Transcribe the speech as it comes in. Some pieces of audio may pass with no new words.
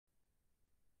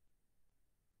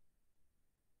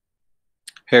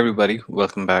Hey everybody,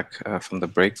 welcome back from the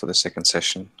break for the second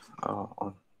session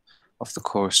of the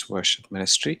course Worship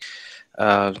Ministry.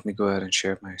 Let me go ahead and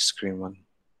share my screen once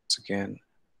again.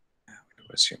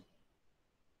 Resume.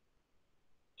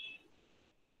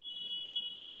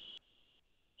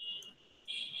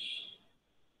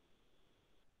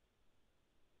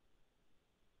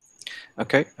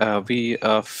 Okay, we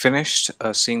finished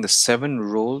seeing the 7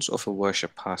 roles of a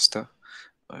worship pastor.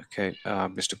 Okay,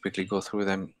 just to quickly go through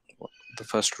them. The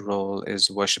first role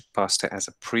is worship pastor as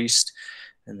a priest,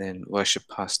 and then worship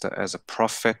pastor as a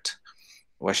prophet,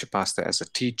 worship pastor as a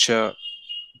teacher,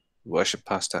 worship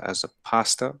pastor as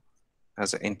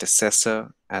an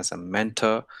intercessor, as a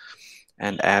mentor,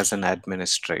 and as an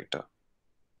administrator.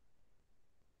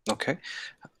 Okay,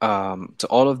 so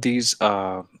all of these,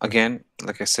 again,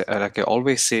 like I said, like I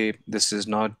always say, this is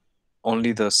not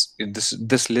only this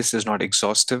list is not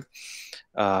exhaustive.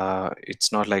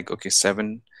 It's not like okay,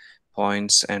 7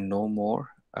 points and no more.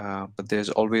 But there's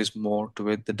always more to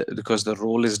it because the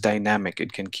role is dynamic.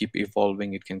 It can keep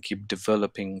evolving, it can keep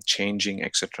developing, changing,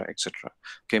 etc., etc.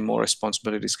 Okay, more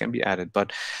responsibilities can be added,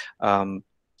 but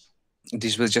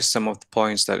these were just some of the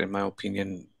points that, in my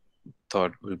opinion,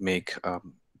 thought will make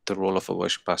the role of a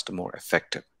worship pastor more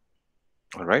effective.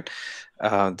 All right.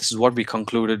 This is what we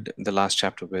concluded in the last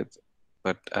chapter with.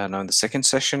 But now in the second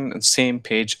session, same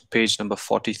page number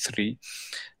 43,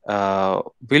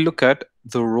 we look at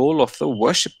the role of the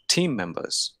worship team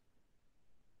members.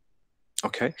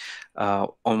 Okay.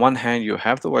 On one hand, you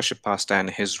have the worship pastor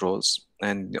and his roles,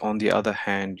 and on the other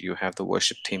hand, you have the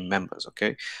worship team members.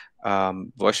 Okay.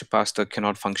 Worship pastor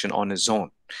cannot function on his own.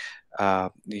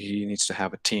 He needs to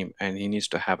have a team, and he needs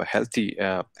to have a healthy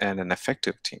and an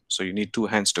effective team. So you need 2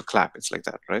 hands to clap. It's like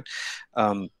that, right?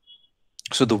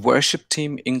 So the worship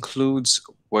team includes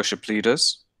worship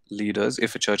leaders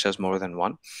if a church has more than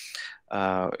one.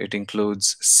 It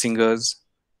includes singers,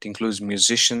 it includes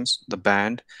musicians, the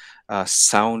band,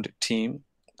 sound team,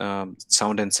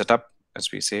 sound and setup,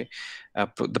 as we say,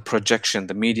 the projection,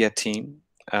 the media team,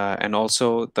 and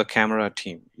also the camera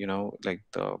team, like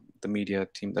the media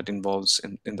team that involves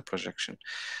in the projection,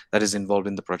 that is involved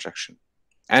in the projection.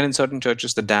 And in certain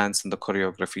churches, the dance and the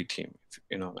choreography team,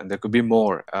 and there could be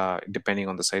more depending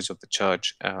on the size of the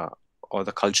church or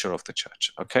the culture of the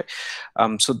church. Okay.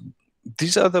 So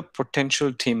these are the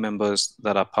potential team members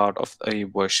that are part of a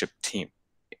worship team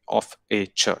of a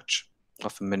church,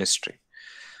 of a ministry.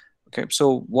 Okay,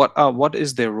 so what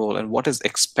is their role and what is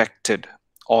expected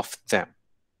of them?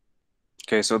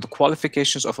 Okay, so the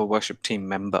qualifications of a worship team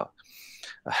member: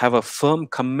 have a firm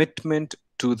commitment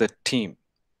to the team.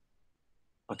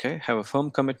 Okay, have a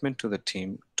firm commitment to the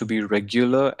team, to be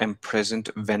regular and present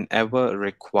whenever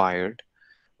required.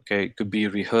 Okay, it could be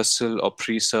rehearsal or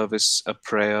pre-service, a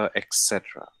prayer,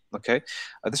 etc. Okay,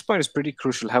 this point is pretty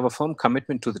crucial. Have a firm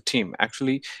commitment to the team.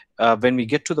 Actually, when we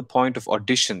get to the point of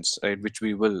auditions, right, which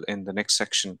we will in the next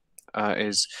section,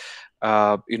 if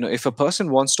a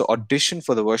person wants to audition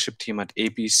for the worship team at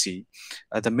APC,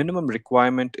 the minimum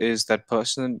requirement is that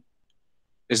person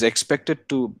is expected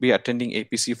to be attending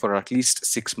APC for at least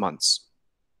 6 months.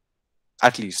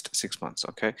 At least 6 months.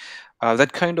 Okay,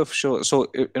 that kind of shows. So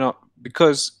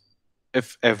because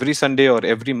if every Sunday or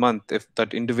every month, if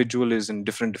that individual is in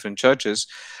different churches,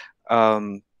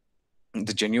 um,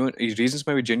 the genuine reasons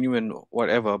may be genuine,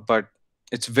 whatever, but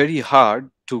it's very hard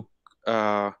to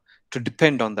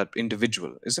depend on that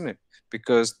individual, isn't it?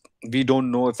 Because we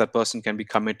don't know if that person can be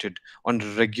committed on a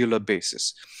regular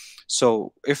basis.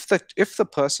 So if the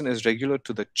person is regular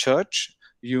to the church,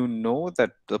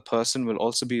 that the person will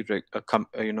also be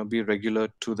be regular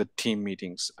to the team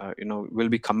meetings, will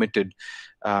be committed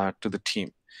to the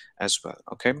team as well.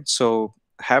 Okay, so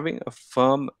having a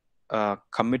firm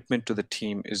commitment to the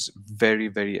team is very,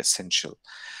 very essential.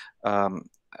 Um,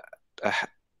 uh,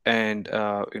 and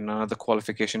another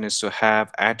qualification is to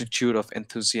have attitude of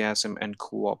enthusiasm and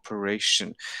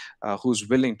cooperation. Who's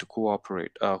willing to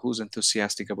cooperate, who's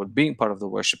enthusiastic about being part of the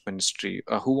worship ministry,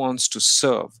 who wants to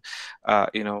serve. uh,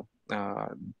 you know uh,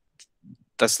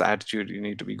 that's the attitude you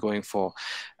need to be going for.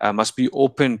 Must be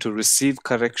open to receive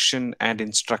correction and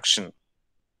instruction.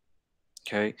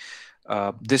 Okay,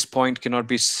 this point cannot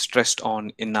be stressed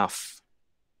on enough.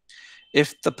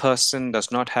 If the person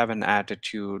does not have an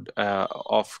attitude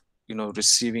of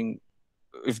receiving,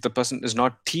 if the person is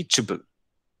not teachable,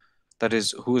 that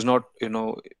is, who is not,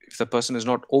 if the person is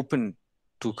not open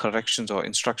to corrections or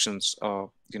instructions,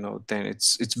 then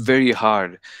it's very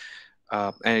hard,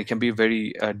 and it can be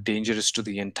very dangerous to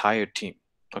the entire team.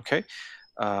 Okay,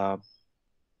 uh,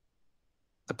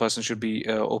 The person should be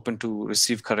open to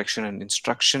receive correction and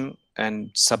instruction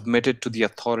and submitted to the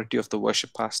authority of the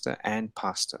worship pastor and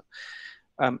pastor.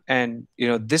 And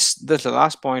this the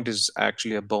last point is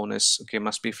actually a bonus. Okay,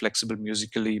 must be flexible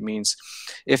musically means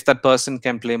if that person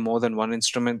can play more than one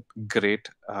instrument, great.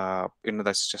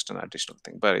 That's just an additional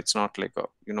thing, but it's not like a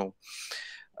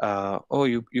oh,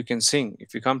 you can sing.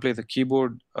 If you can't play the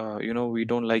keyboard, we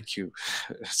don't like you.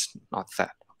 It's not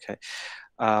that. Okay.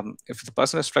 If the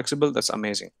person is flexible, that's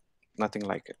amazing. Nothing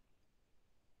like it.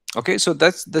 Okay, so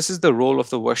this is the role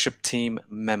of the worship team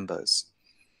members.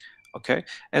 Okay,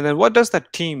 and then what does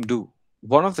that team do?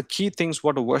 One of the key things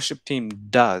what a worship team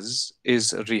does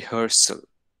is rehearsal.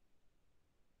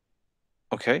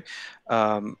 Okay,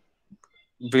 um,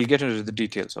 we'll get into the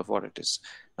details of what it is.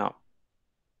 Now,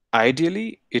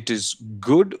 ideally, it is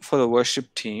good for the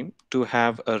worship team to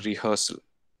have a rehearsal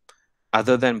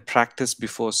other than practice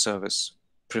before service,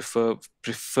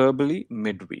 preferably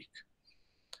midweek.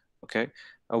 Okay,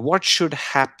 what should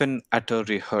happen at a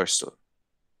rehearsal?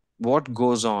 What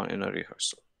goes on in a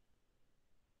rehearsal?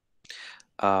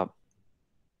 Uh,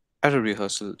 at a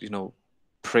rehearsal,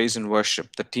 praise and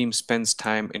worship. The team spends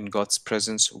time in God's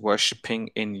presence, worshiping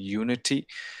in unity,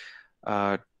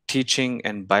 uh, teaching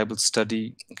and Bible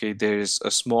study. Okay, there is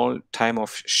a small time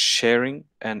of sharing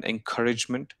and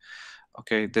encouragement.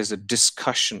 Okay, there's a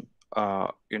discussion,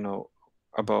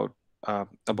 about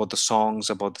about the songs,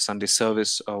 about the Sunday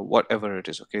service, or whatever it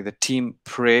is. Okay, the team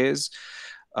prays.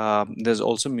 There's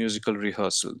also musical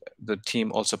rehearsal. The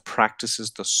team also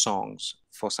practices the songs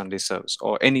for Sunday service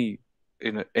or any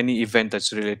event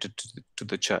that's related to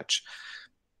the church.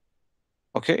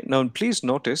 Okay, now please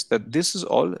notice that this is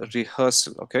all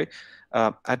rehearsal. Okay,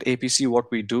 at APC, what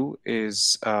we do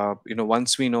is,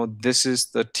 once we know this is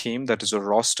the team that is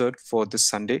rostered for this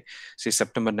Sunday, say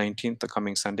September 19th, the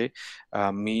coming Sunday,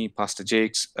 me, Pastor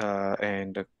Jakes,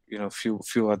 and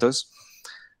few others,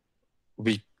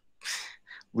 we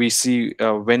we see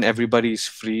when everybody is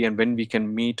free and when we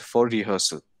can meet for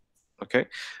rehearsal. Okay.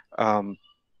 Um,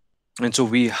 and so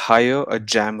we hire a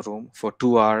jam room for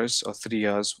 2 hours or 3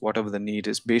 hours, whatever the need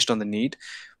is. Based on the need,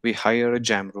 we hire a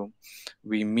jam room.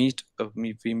 We meet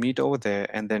over there,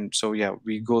 and then so yeah,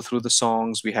 we go through the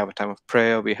songs. We have a time of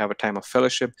prayer. We have a time of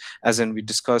fellowship, as in we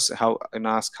discuss how and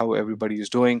ask how everybody is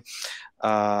doing.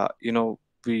 Uh, you know,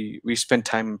 we spend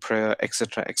time in prayer,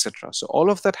 etc., etc. So all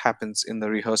of that happens in the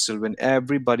rehearsal when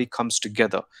everybody comes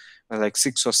together, like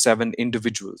 6 or 7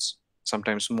 individuals,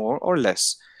 sometimes more or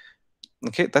less.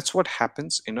 Okay, that's what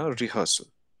happens in a rehearsal.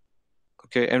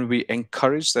 Okay, and we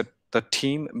encourage that the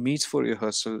team meets for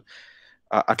rehearsal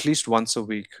at least once a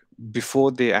week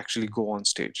before they actually go on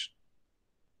stage.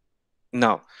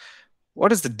 Now,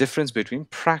 what is the difference between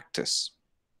practice?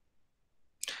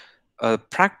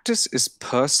 Practice is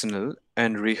personal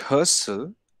and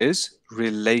rehearsal is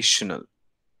relational.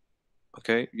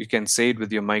 Okay, you can say it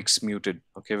with your mics muted.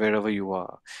 Okay, wherever you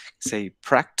are, say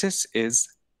practice is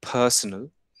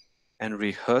personal and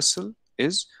rehearsal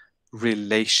is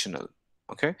relational.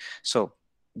 Okay, so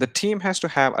the team has to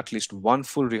have at least one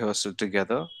full rehearsal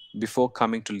together before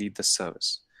coming to lead the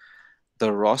service.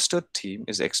 The rostered team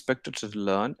is expected to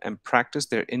learn and practice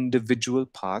their individual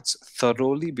parts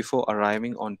thoroughly before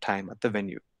arriving on time at the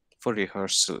venue for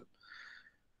rehearsal.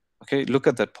 Okay, look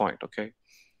at that point. Okay,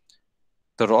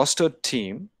 the rostered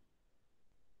team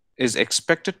is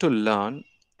expected to learn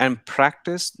and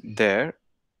practice their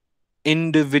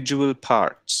individual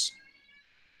parts.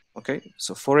 Okay,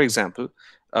 so for example,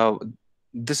 uh,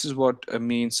 this is what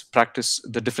means practice,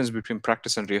 the difference between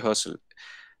practice and rehearsal.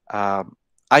 um,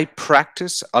 I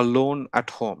practice alone at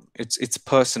home. It's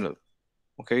personal.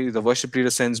 Okay, the worship leader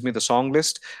sends me the song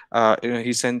list.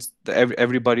 He sends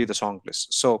everybody the song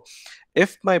list. So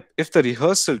if the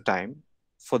rehearsal time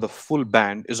for the full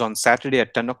band is on Saturday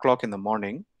at 10 o'clock in the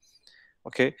morning,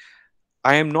 okay,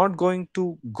 I am not going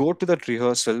to go to that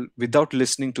rehearsal without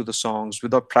listening to the songs,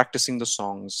 without practicing the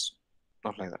songs,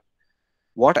 not like that.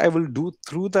 What I will do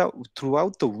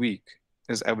throughout the week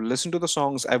is I will listen to the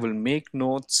songs, I will make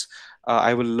notes,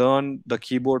 I will learn the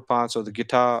keyboard parts or the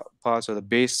guitar parts or the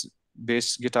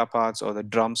bass guitar parts or the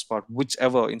drums part,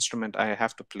 whichever instrument I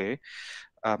have to play.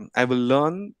 I will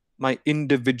learn my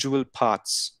individual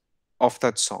parts of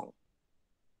that song.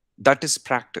 That is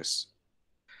practice.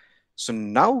 So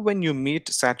now when you meet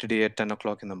Saturday at 10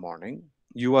 o'clock in the morning,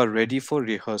 you are ready for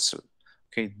rehearsal.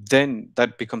 Okay, then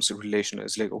that becomes a relational.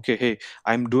 It's like, okay, hey,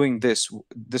 I'm doing this.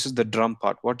 This is the drum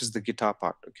part. What is the guitar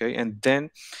part? Okay, and then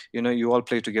you all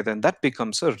play together, and that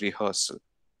becomes a rehearsal.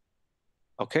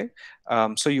 Okay,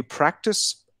 so you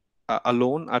practice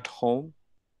alone at home.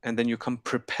 and then you come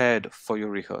prepared for your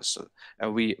rehearsal.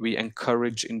 And we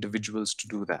encourage individuals to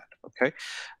do that. Okay.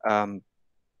 um,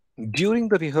 During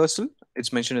the rehearsal,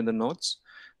 it's mentioned in the notes,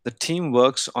 the team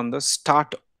works on the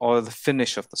start or the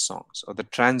finish of the songs, or the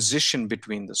transition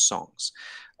between the songs.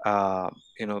 uh,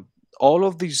 you know all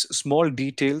of these small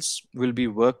details will be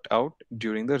worked out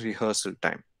during the rehearsal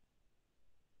time.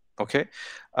 Okay.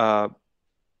 uh,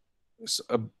 s-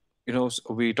 uh,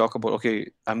 we talk about, okay,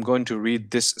 I'm going to read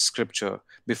this scripture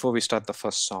before we start the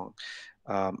first song.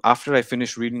 After I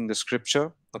finish reading the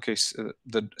scripture, okay,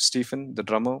 the Stephen, the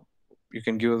drummer, you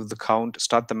can give the count,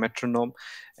 start the metronome,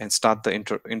 and start the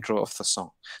intro of the song.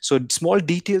 So small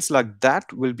details like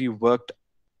that will be worked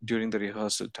during the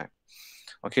rehearsal time.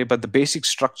 Okay, but the basic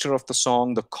structure of the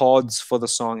song, the chords for the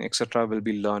song, etc., will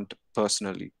be learned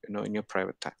personally, in your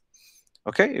private time.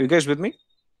 Okay, you guys with me?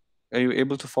 Are you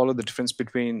able to follow the difference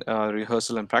between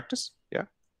rehearsal and practice? Yeah.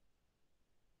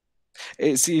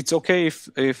 See, it's okay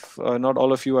if not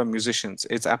all of you are musicians.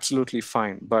 It's absolutely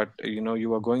fine. But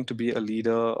you are going to be a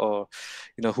leader, or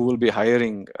who will be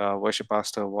hiring worship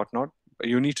pastor or whatnot.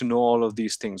 You need to know all of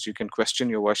these things. You can question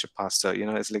your worship pastor.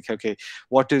 It's like, okay,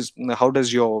 how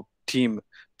does your team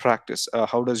practice?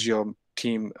 How does your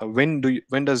team? When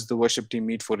does the worship team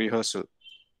meet for rehearsal?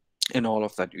 And all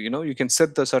of that. You can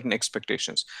set the certain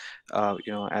expectations.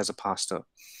 As a pastor.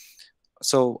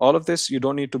 So all of this, you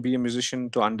don't need to be a musician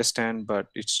to understand, but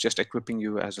it's just equipping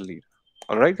you as a leader.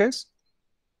 All right, guys.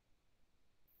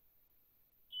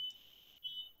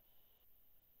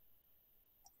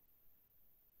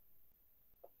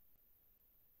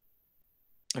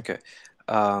 Okay.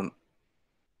 um,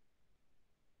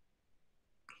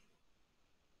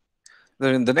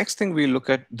 then the next thing, we look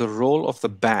at the role of the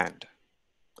band.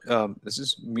 This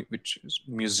is which is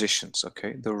musicians.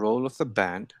 Okay, the role of the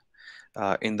band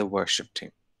in the worship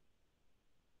team.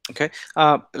 Okay.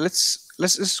 Let's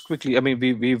just quickly, I mean,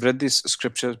 we've read these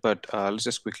scriptures, but let's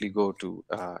just quickly go to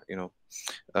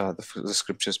the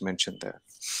scriptures mentioned there.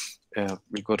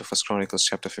 We'll go to First Chronicles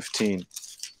chapter 15.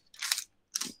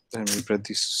 And we've read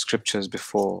these scriptures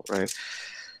before, right?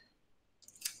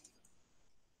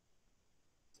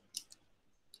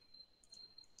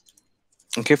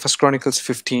 Okay, First Chronicles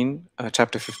 15,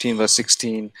 chapter 15, verse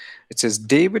 16. It says,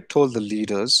 David told the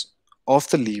leaders of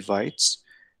the Levites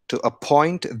to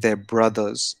appoint their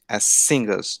brothers as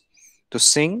singers, to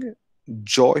sing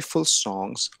joyful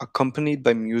songs accompanied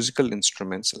by musical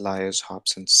instruments, lyres,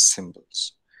 harps, and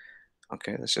cymbals.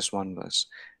 Okay, that's just one verse.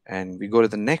 And we go to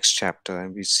the next chapter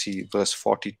and we see verse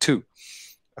 42.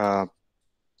 Uh,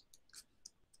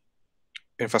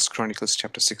 in First Chronicles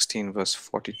chapter 16, verse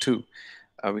 42.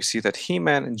 We see that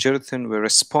Heman and Jeduthun were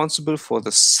responsible for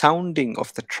the sounding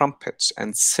of the trumpets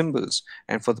and cymbals,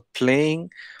 and for the playing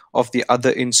of the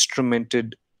other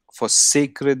instrumented for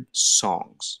sacred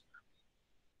songs.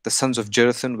 The sons of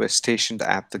Jeduthun were stationed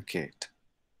at the gate.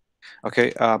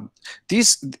 Okay,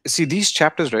 these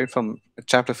chapters, right, from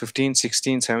chapter 15,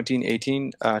 16, 17,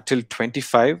 18 till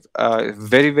 25,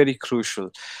 very, very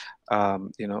crucial.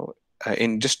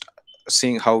 In just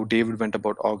seeing how David went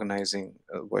about organizing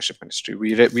worship ministry.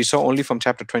 We saw only from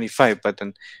chapter 25, but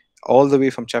then all the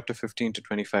way from chapter 15 to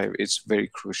 25, it's very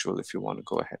crucial if you want to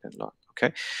go ahead and learn.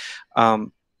 Okay.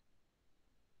 um,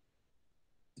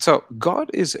 so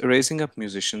God is raising up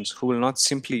musicians who will not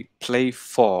simply play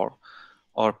for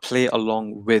or play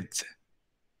along with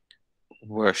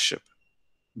worship,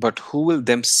 but who will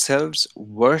themselves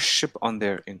worship on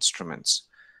their instruments.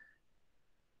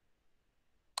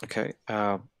 Okay,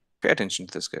 pay attention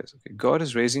to this, guys. Okay, God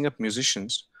is raising up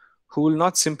musicians who will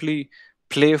not simply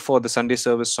play for the Sunday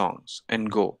service songs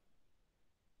and go,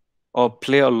 or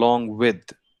play along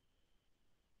with.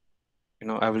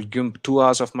 I will give 2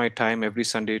 hours of my time every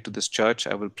Sunday to this church.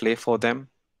 I will play for them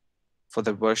for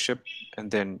the worship, and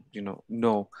then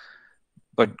no.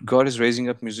 But God is raising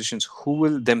up musicians who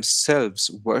will themselves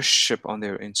worship on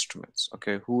their instruments.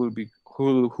 Okay, who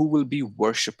will be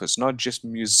worshipers, not just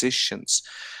musicians.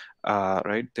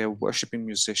 Right? They're worshiping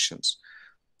musicians.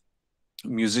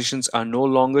 Musicians are no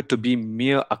longer to be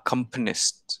mere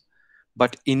accompanists,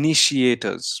 but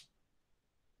initiators,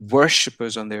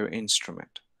 worshippers on their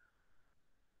instrument.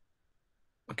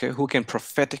 Okay, who can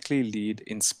prophetically lead,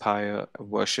 inspire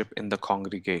worship in the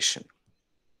congregation.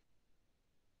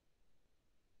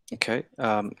 Okay,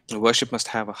 worship must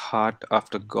have a heart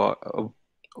after God.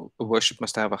 Worship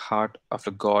must have a heart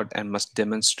after God and must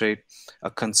demonstrate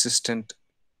a consistent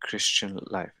Christian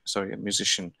life. Sorry, a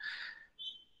musician.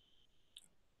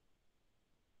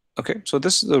 Okay, so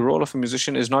this is the role of a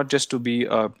musician, is not just to be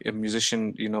a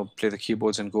musician, play the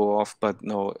keyboards and go off, but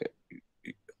no,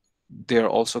 they are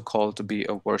also called to be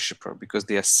a worshiper because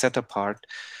they are set apart.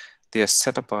 They are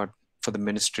set apart for the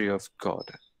ministry of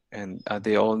God, and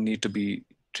they all need to be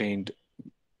trained,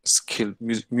 skilled,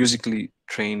 musically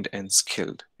trained and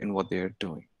skilled in what they are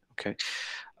doing. Okay,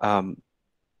 um,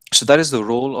 so that is the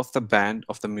role of the band,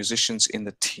 of the musicians in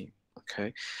the team.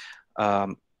 Okay,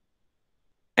 um,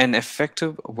 an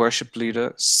effective worship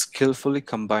leader skillfully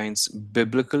combines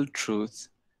biblical truth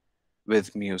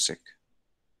with music.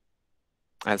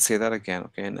 I'll say that again.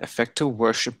 Okay, an effective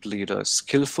worship leader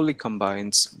skillfully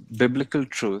combines biblical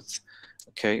truth,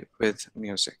 okay, with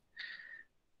music.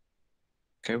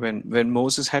 Okay, when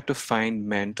Moses had to find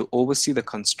men to oversee the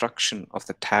construction of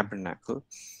the tabernacle,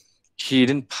 he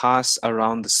didn't pass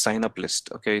around the sign up list.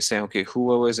 Okay, saying, okay,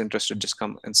 whoever is interested, just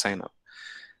come and sign up.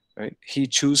 Right? He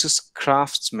chooses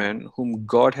craftsmen whom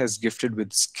God has gifted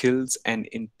with skills and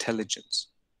intelligence.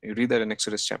 You read that in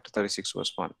Exodus chapter 36,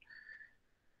 verse 1.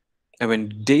 And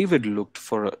when David looked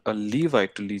for a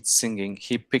Levite to lead singing,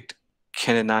 he picked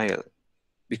Kenaniah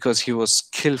because he was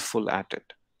skillful at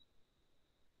it.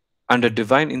 Under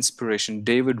divine inspiration,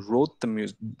 David wrote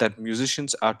that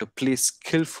musicians are to play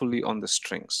skillfully on the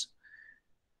strings.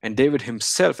 And David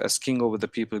himself, as king over the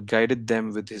people, guided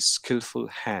them with his skillful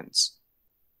hands.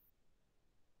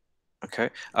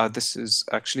 Okay, this is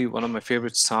actually one of my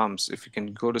favorite Psalms. If you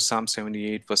can go to Psalm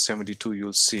 78, verse 72,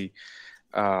 you'll see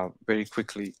very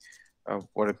quickly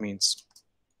what it means.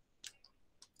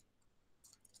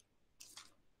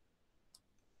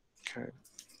 Okay,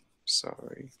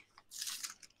 sorry.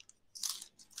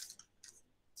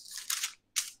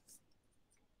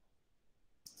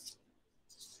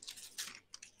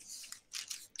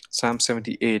 Psalm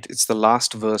 78, it's the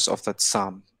last verse of that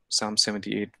Psalm. Psalm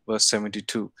 78, verse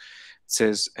 72. It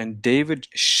says, and David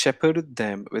shepherded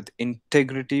them with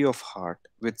integrity of heart,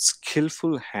 with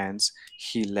skillful hands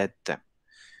he led them.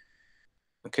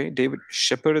 Okay, David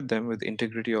shepherded them with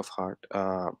integrity of heart.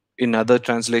 In other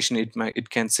translation, it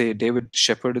can say David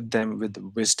shepherded them with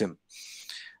wisdom,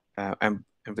 and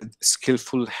with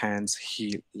skillful hands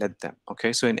he led them.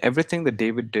 Okay, so in everything that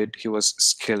David did, he was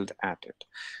skilled at it.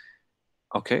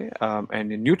 Okay,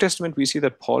 and in New Testament, we see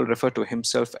that Paul referred to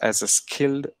himself as a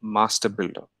skilled master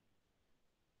builder.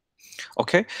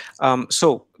 Okay,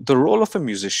 so the role of a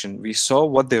musician, we saw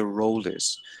what their role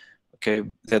is. Okay,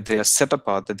 that they are set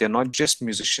apart, that they're not just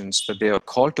musicians, but they are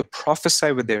called to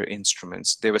prophesy with their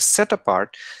instruments. They were set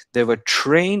apart, they were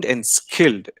trained and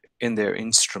skilled in their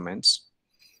instruments.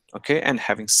 Okay, and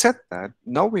having said that,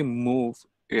 now we move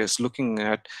is looking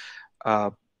at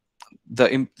the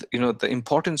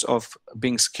importance of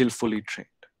being skillfully trained.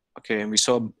 Okay, and we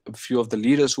saw a few of the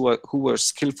leaders who were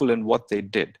skillful in what they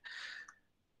did.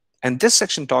 And this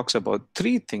section talks about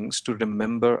three things to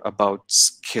remember about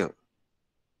skill.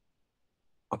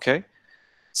 Okay,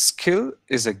 skill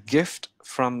is a gift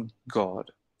from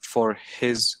God for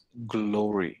His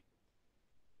glory.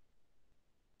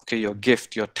 Okay, your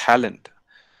gift, your talent,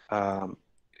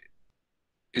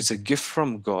 is a gift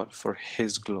from God for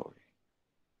His glory.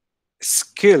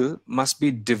 Skill must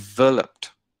be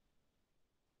developed.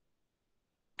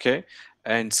 Okay,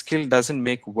 and skill doesn't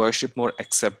make worship more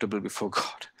acceptable before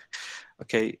God.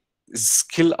 Okay,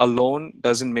 skill alone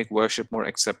doesn't make worship more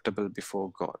acceptable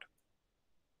before God.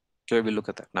 Okay, we'll look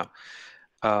at that now.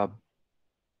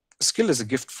 Skill is a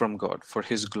gift from God for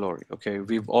His glory. Okay,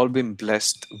 we've all been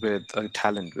blessed with a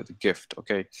talent, with a gift.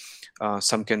 Okay,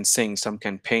 some can sing, some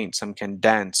can paint, some can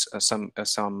dance, some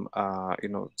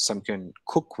can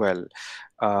cook well,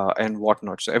 and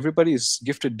whatnot. So everybody is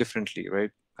gifted differently,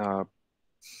 right?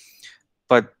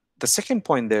 But the second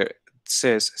point there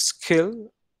says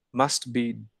skill must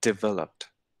be developed.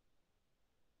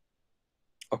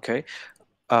 Okay,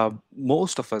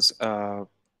 most of us.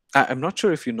 I'm not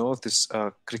sure if you know of this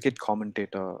cricket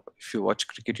commentator. If you watch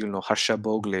cricket, you'll know Harsha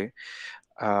Bogle,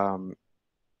 um,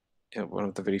 one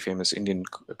of the very famous Indian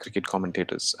cricket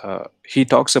commentators. He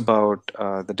talks about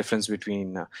the difference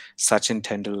between Sachin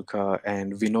Tendulkar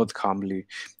and Vinod Kambli,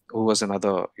 who was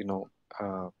another,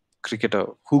 cricketer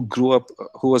who grew up,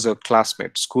 who was a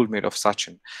classmate, schoolmate of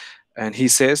Sachin. And he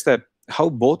says that how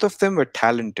both of them were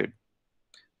talented,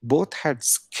 both had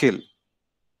skill.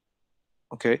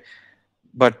 Okay,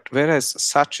 but whereas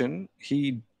Sachin,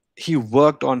 he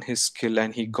worked on his skill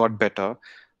and he got better,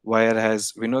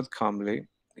 whereas Vinod Kamble,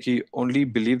 he only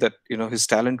believed that his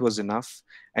talent was enough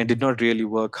and did not really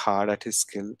work hard at his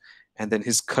skill, and then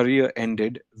his career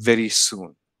ended very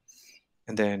soon.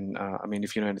 And then, I mean,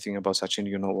 if you know anything about Sachin,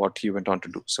 you know what he went on to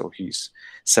do. So he's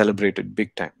celebrated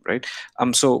big time, right?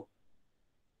 So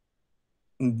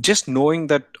just knowing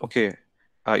that, okay,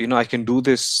 I can do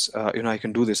this, I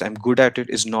can do this, I'm good at it,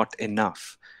 is not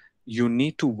enough. You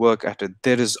need to work at it.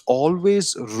 There is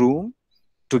always room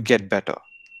to get better.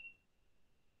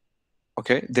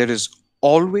 Okay, there is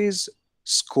always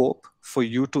scope for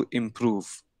you to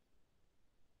improve.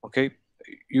 Okay,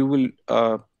 you will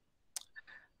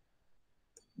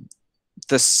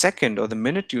the second or the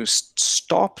minute you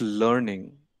stop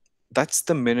learning, that's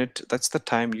the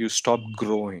time you stop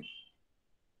growing.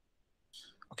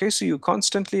 Okay, so you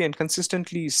constantly and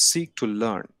consistently seek to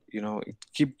learn,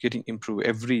 keep getting improved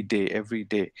every day, every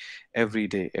day, every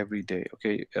day, every day.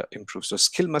 Okay, improve. So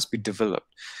skill must be developed.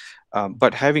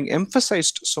 But having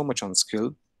emphasized so much on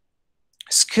skill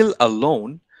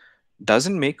alone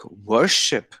doesn't make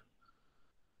worship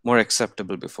more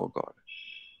acceptable before God.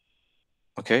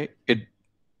 Okay,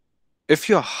 if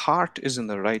your heart is in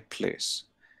the right place,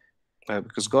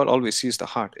 because God always sees the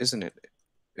heart, isn't it?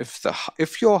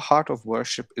 If your heart of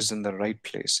worship is in the right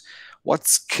place, what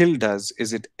skill does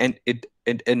is it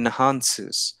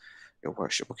enhances your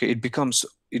worship. Okay,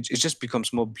 it just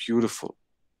becomes more beautiful,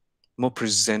 more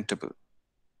presentable.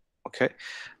 Okay,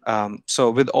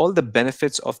 so with all the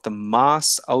benefits of the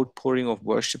mass outpouring of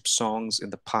worship songs in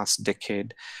the past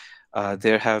decade,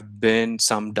 there have been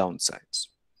some downsides.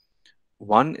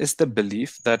 One is the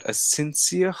belief that a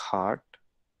sincere heart,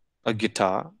 a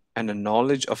guitar, and a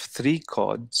knowledge of three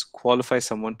chords qualify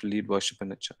someone to lead worship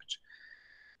in a church.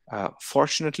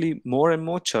 Fortunately, more and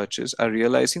more churches are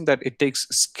realizing that it takes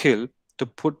skill to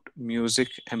put music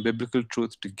and biblical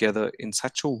truth together in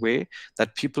such a way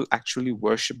that people actually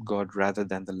worship God rather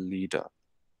than the leader,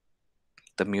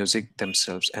 the music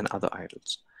themselves, and other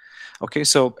idols. Okay,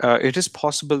 so it is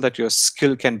possible that your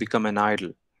skill can become an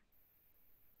idol.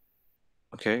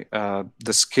 Okay,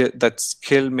 the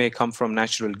skill may come from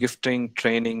natural gifting,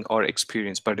 training, or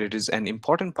experience, but it is an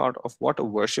important part of what a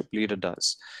worship leader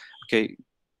does. Okay,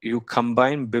 you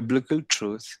combine biblical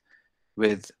truth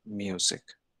with music.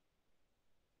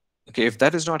 Okay, if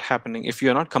that is not happening, if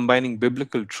you're not combining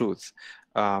biblical truth,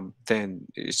 then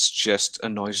it's just a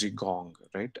noisy gong,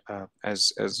 right?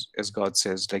 As God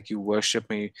says, like, you worship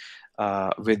me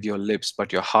with your lips,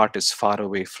 but your heart is far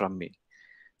away from me.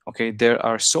 Okay, there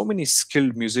are so many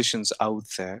skilled musicians out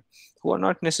there who are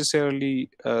not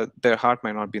necessarily, their heart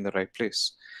might not be in the right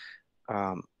place.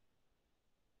 um,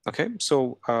 okay,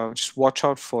 so just watch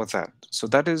out for that. So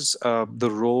that is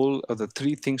the role of the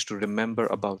three things to remember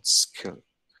about skill.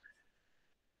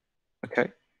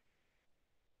 Okay,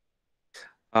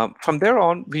 from there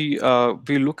on, we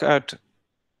look at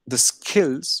the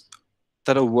skills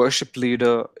that a worship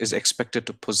leader is expected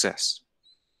to possess.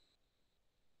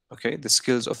 Okay, the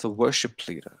skills of the worship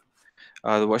leader.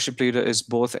 The worship leader is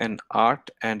both an art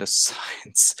and a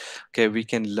science. Okay, we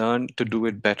can learn to do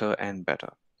it better and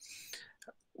better.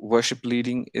 Worship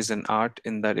leading is an art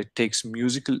in that it takes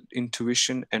musical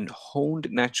intuition and honed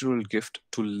natural gift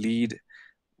to lead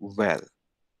well.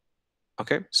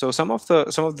 Okay, so some of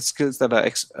the skills that are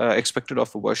expected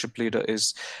of a worship leader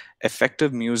is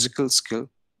effective musical skill,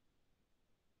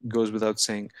 goes without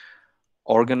saying,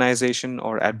 organization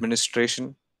or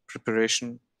administration,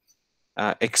 preparation,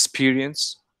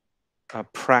 experience,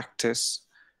 practice,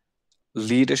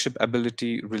 leadership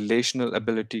ability, relational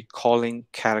ability, calling,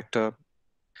 character,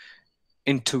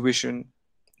 intuition,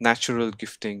 natural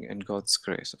gifting, and God's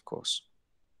grace, of course.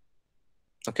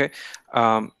 Okay.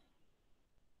 Um,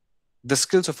 the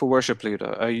skills of a worship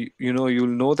leader. You'll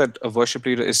know that a worship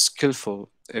leader is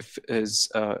skillful if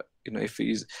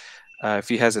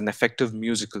he has an effective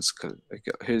musical skill, like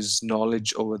his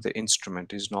knowledge over the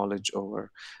instrument, his knowledge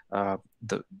over uh,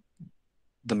 the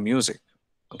the music.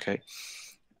 Okay,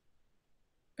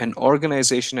 and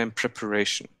organization and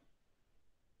preparation.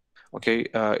 Okay,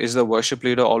 is the worship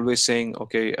leader always saying,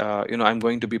 okay, I'm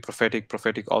going to be prophetic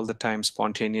all the time,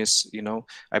 spontaneous,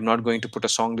 I'm not going to put a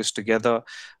song list together,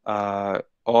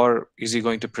 or is he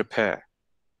going to prepare?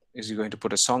 Is he going to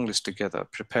put a song list together,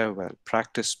 prepare well,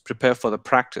 practice, prepare for the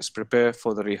practice, prepare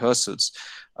for the rehearsals?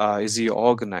 Is he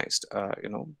organized?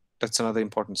 That's another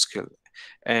important skill.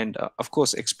 And of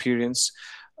course, experience.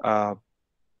 uh,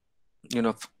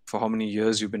 for how many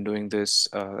years you've been doing this,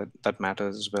 that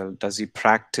matters as well. Does he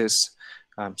practice?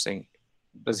 I'm saying,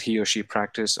 does he or she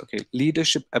practice? Okay,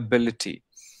 leadership ability.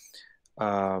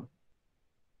 uh,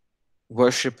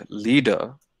 Worship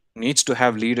leader needs to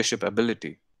have leadership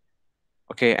ability.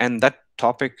 Okay, and that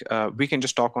topic, we can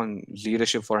just talk on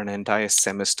leadership for an entire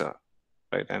semester,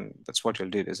 right? And that's what you'll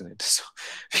do, isn't it? So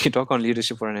we can talk on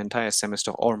leadership for an entire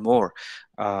semester or more.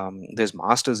 There's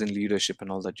masters in leadership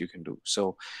and all that you can do.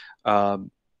 So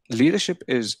um, leadership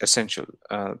is essential,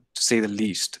 to say the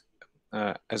least,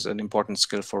 as an important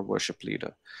skill for worship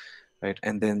leader, right?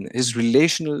 And then his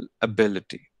relational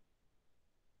ability.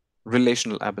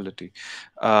 relational ability.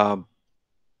 Um,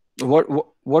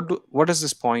 what does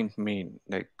this point mean?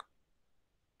 Like,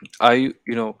 are you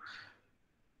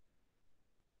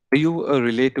a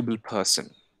relatable person?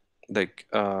 Like,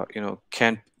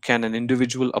 can an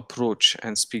individual approach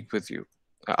and speak with you?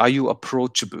 Are you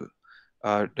approachable?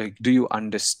 Like, do you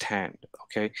understand?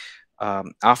 Okay.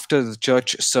 After the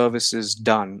church service is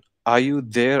done, are you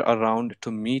there around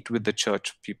to meet with the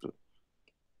church people?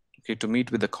 Okay, to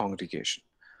meet with the congregation,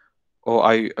 or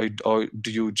or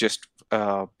do you just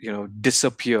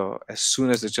disappear as soon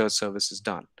as the church service is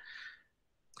done?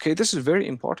 Okay, this is very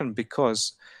important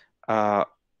because uh,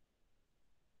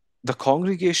 the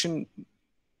congregation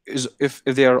is, if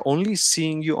they are only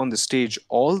seeing you on the stage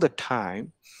all the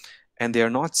time, and they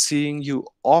are not seeing you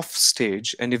off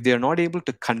stage, and if they are not able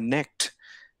to connect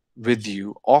with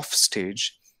you off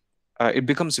stage, it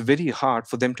becomes very hard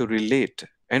for them to relate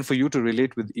and for you to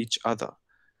relate with each other.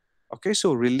 Okay,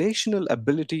 so relational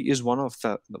ability is one of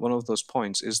those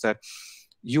points, is that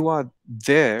you are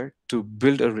there to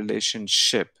build a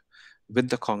relationship with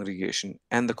the congregation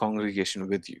and the congregation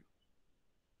with you.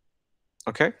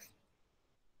 Okay.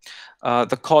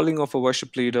 The calling of a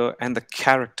worship leader and the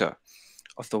character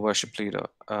of the worship leader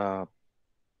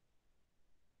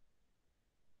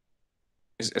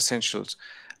is essentials.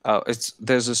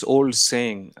 There's this old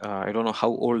saying, I don't know how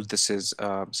old this is,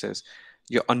 says,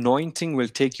 your anointing will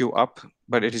take you up,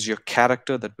 but it is your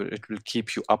character that will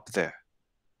keep you up there.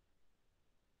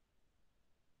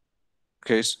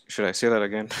 Okay, should I say that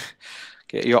again?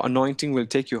 Okay, your anointing will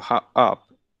take you up,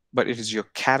 but it is your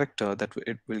character that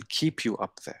it will keep you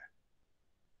up there.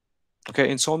 Okay,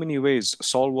 in so many ways,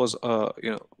 Saul was,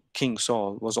 King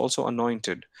Saul was also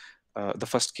anointed, the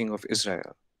first king of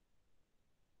Israel,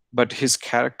 but his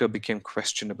character became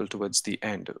questionable towards the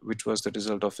end, which was the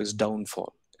result of his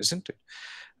downfall, isn't it?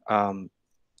 Um,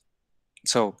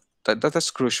 so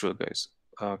that's crucial, guys.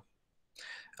 Uh,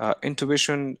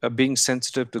 Intuition, being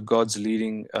sensitive to God's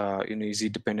leading, easy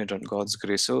dependent on God's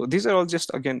grace. So these are all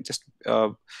just, again, just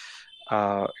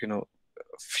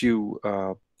few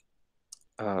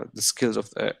the skills of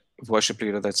the worship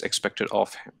leader that's expected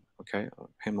of him. Okay,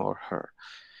 him or her.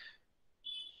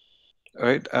 All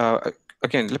right.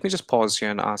 Again, let me just pause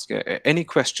here and ask any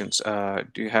questions.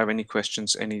 Do you have any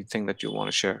questions? Anything that you want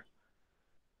to share?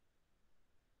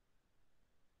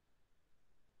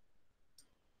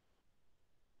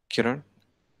 Kiran,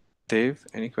 Dave,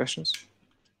 any questions?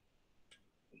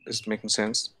 Is it making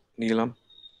sense? Neelam?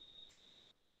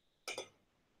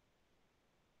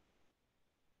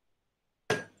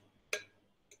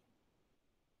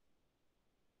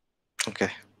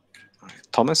 Okay. All right.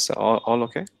 Thomas, all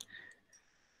okay?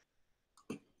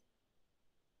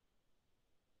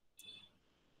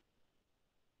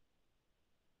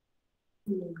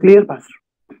 Clear, Pastor.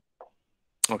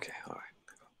 Okay. All right.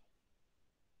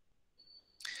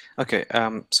 Okay.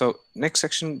 So next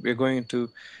section, we're going into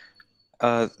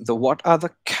the what are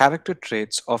the character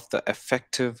traits of the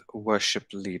effective worship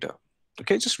leader.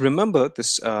 Okay. Just remember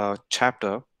this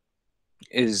chapter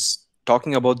is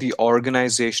talking about the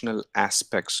organizational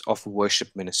aspects of worship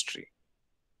ministry.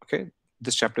 Okay,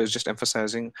 this chapter is just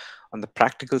emphasizing on the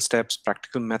practical steps,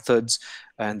 practical methods,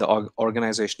 and the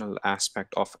organizational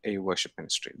aspect of a worship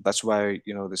ministry. That's why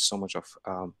there's so much of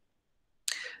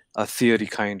a theory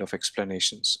kind of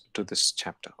explanations to this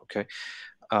chapter. Okay,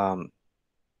 um,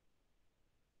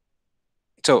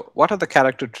 so what are the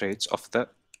character traits of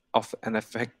an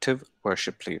effective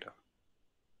worship leader?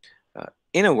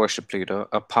 In a worship leader,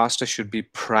 a pastor should be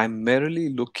primarily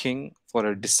looking for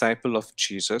a disciple of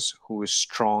Jesus who is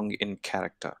strong in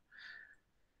character.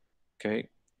 Okay,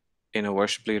 in a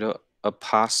worship leader, a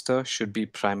pastor should be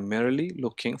primarily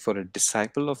looking for a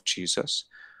disciple of Jesus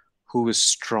who is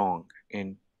strong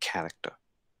in character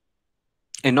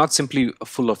and not simply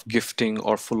full of gifting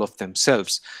or full of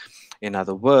themselves. In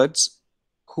other words,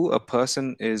 who a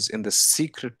person is in the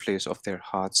secret place of their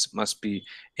hearts must be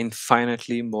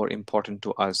infinitely more important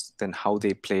to us than how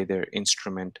they play their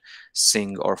instrument,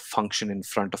 sing, or function in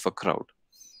front of a crowd.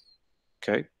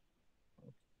 Okay?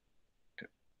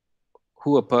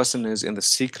 Who a person is in the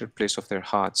secret place of their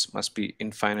hearts must be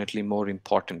infinitely more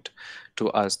important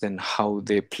to us than how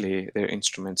they play their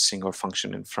instruments, sing, or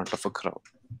function in front of a crowd.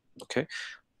 Okay.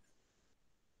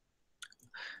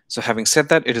 So, having said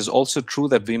that, it is also true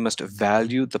that we must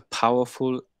value the power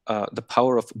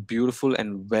of beautiful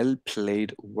and well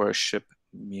played worship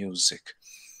music.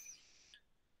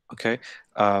 Okay.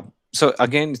 Uh, so,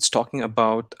 again, it's talking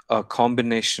about a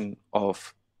combination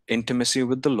of intimacy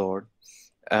with the Lord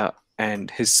uh,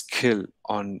 and his skill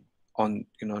on on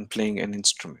playing an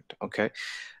instrument. Okay.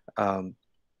 um,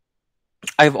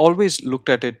 I've always looked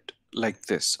at it like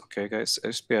this. Okay, guys,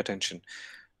 just pay attention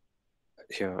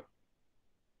here.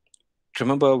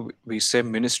 Remember, we say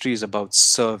ministry is about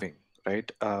serving,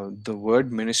 right? The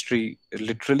word ministry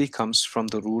literally comes from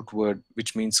the root word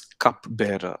which means cup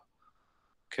bearer.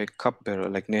 Okay, cup bearer,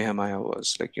 like Nehemiah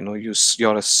was, like,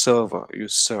 you're a server, you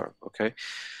serve. Okay.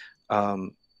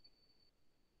 um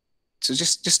so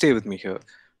just stay with me here.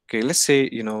 Okay, let's say,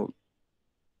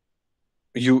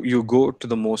 you go to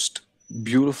the most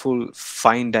beautiful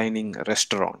fine dining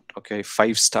restaurant, okay,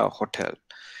 five-star hotel,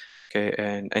 okay,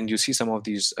 and you see some of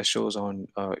these shows on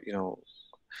uh,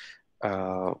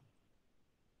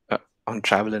 on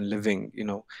Travel and Living,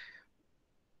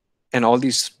 and all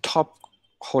these top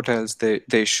hotels,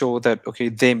 they show that, okay,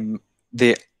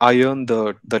 they iron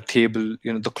the table,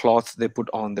 the cloth they put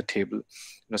on the table,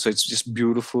 so it's just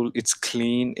beautiful, it's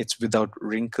clean, it's without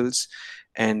wrinkles.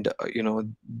 And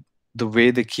the way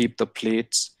they keep the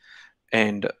plates,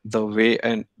 and the way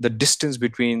and the distance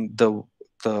between the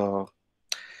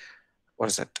what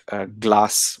is that,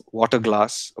 glass, water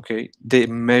glass, okay, they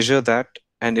measure that.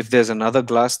 And if there's another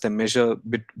glass, they measure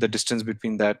the distance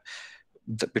between that,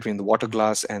 between the water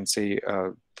glass and, say,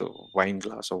 the wine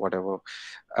glass or whatever.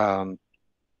 um,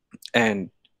 and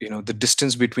the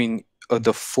distance between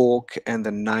the fork and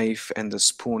the knife and the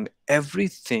spoon,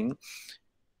 everything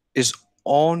is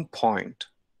on point,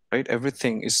 right?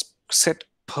 Everything is set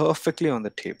perfectly on the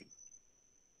table.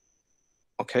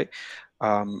 Okay.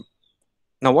 um,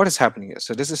 Now, what is happening here?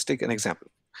 So let's just take an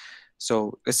example.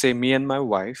 So let's say me and my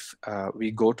wife,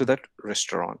 we go to that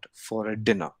restaurant for a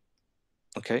dinner.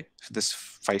 Okay, so this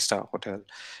five-star hotel,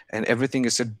 and everything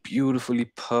is set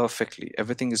beautifully, perfectly.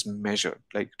 Everything is measured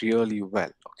like really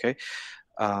well. Okay,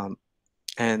 um,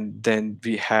 and then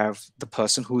we have the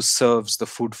person who serves the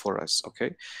food for us.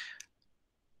 Okay,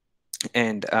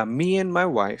 and me and my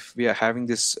wife, we are having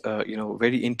this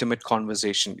very intimate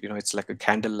conversation. It's like a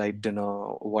candlelight dinner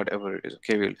or whatever it is.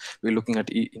 Okay, we're looking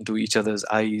into each other's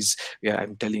eyes. Yeah,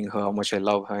 I'm telling her how much I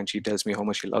love her, and she tells me how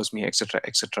much she loves me, etc.,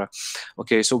 etc.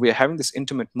 Okay, so we are having this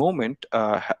intimate moment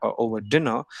over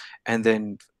dinner. And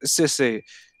then let's just say,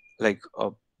 like,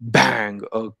 a bang,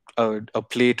 a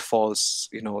plate falls,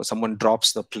 someone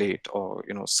drops the plate, or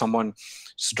someone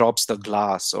just drops the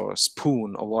glass or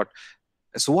spoon or what.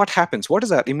 So what happens? What is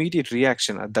that immediate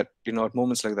reaction at that, at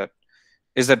moments like that?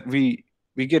 Is that we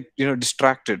get,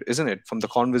 distracted, isn't it, from the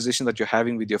conversation that you're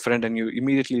having with your friend, and you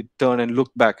immediately turn and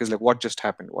look back, is like, what just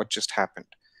happened? What just happened?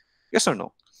 Yes or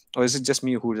no? Or is it just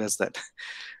me who does that?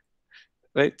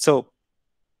 Right? So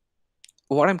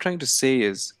what I'm trying to say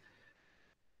is,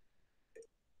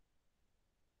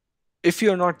 if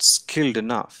you're not skilled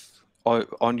enough or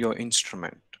on your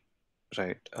instrument,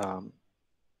 right?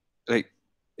 Like,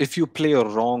 if you play a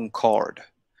wrong chord,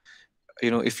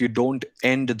 if you don't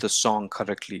end the song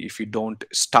correctly, if you don't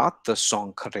start the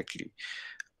song correctly,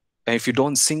 and if you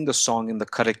don't sing the song in the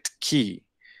correct key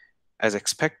as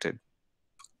expected,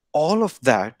 all of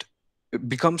that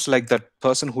becomes like that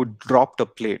person who dropped a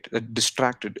plate,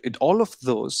 distracted. It all of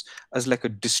those as like a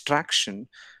distraction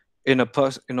in a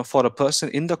person, for a person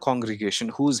in the congregation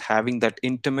who's having that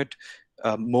intimate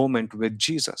moment with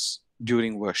Jesus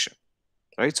during worship.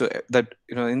 Right, so that,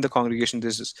 in the congregation,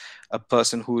 this is a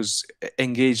person who's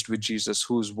engaged with Jesus,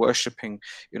 who's worshiping,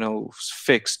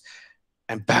 fixed,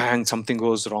 and bang, something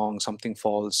goes wrong, something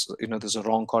falls, there's a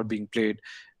wrong chord being played,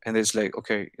 and it's like,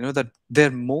 okay, that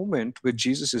their moment with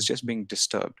Jesus is just being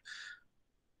disturbed.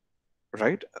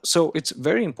 Right, so it's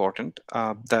very important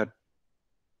that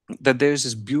there's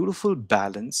this beautiful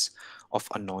balance of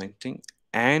anointing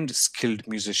and skilled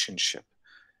musicianship,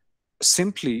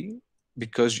 simply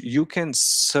because you can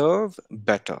serve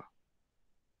better.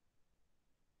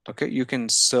 Okay, you can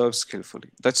serve skillfully.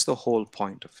 That's the whole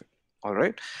point of it. All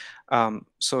right.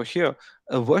 So here,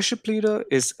 a worship leader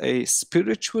is a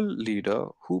spiritual leader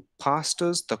who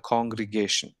pastors the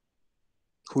congregation,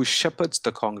 who shepherds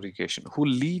the congregation, who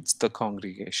leads the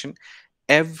congregation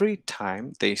every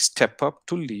time they step up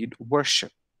to lead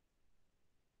worship.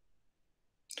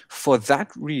 For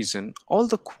that reason, all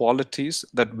the qualities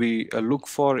that we look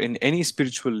for in any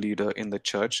spiritual leader in the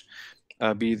church,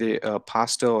 be they a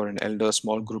pastor or an elder,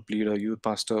 small group leader, youth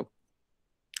pastor,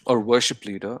 or worship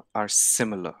leader, are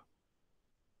similar.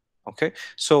 Okay,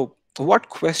 so what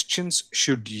questions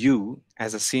should you,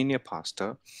 as a senior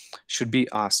pastor, should be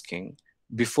asking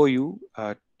before you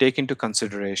take into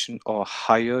consideration or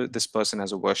hire this person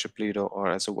as a worship leader or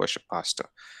as a worship pastor?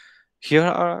 Here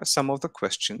are some of the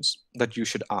questions that you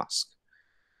should ask.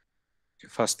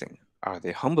 First thing, are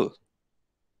they humble?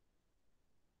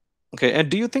 Okay, and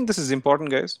do you think this is important,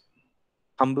 guys?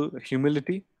 Humble,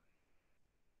 humility.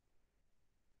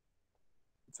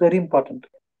 very important.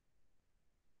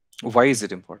 Why is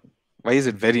it important? Why is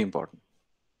it very important?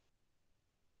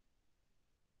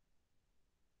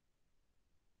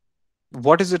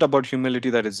 What is it about humility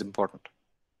that is important?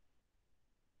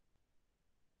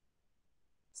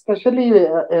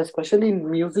 Especially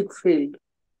in music field,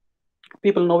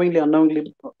 people knowingly,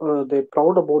 unknowingly, they're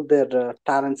proud about their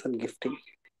talents and gifting.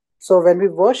 So when we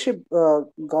worship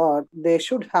God, they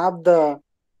should have the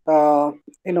uh,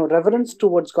 reverence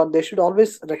towards God. They should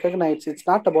always recognize it's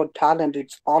not about talent;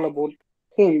 it's all about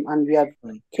Him, and we are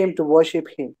Mm. came to worship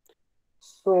Him.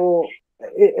 So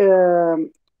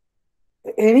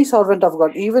any servant of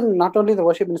God, even not only the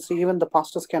worship ministry, even the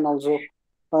pastors can also,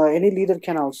 any leader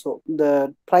can also. The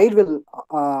pride will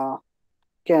uh,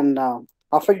 can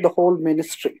affect the whole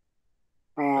ministry,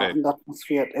 Right. the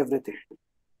atmosphere, everything.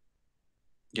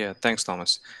 Yeah. Thanks,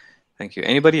 Thomas. Thank you.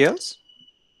 Anybody else?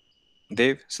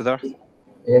 Dave, Siddharth?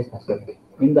 Yes, absolutely.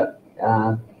 In the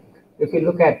if you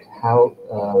look at how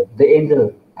the angel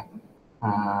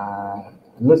uh,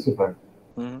 Lucifer,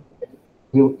 Mm-hmm.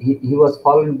 he was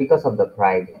fallen because of the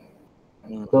pride.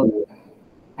 Mm-hmm. So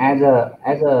as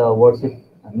a worship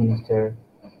minister,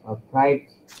 pride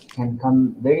can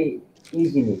come very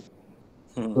easily.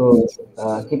 So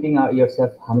keeping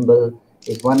yourself humble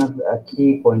is one of the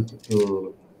key points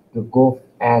to go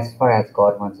as far as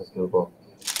God wants us to go.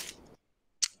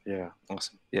 Yeah.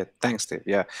 Awesome. Yeah. Thanks, Dave.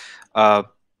 Yeah. Uh,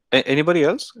 Anybody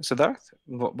else? Siddharth?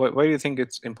 Why do you think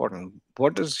it's important?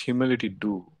 What does humility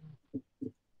do?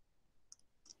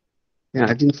 Yeah,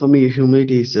 I think for me,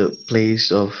 humility is a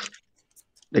place of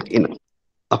like in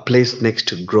a place next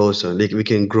to grow. So like we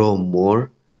can grow more.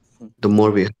 The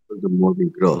more we humble, the more we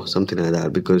grow. Something like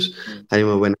that. Because Mm-hmm. I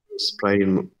remember when I was pride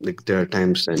in like there are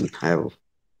times when I have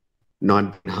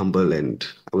not been humble and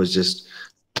I was just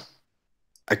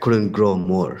I couldn't grow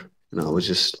more. I was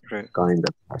just Right. kind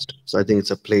of past. So I think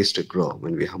it's a place to grow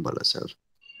when we humble ourselves.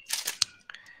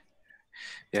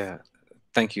 Yeah.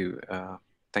 Thank you.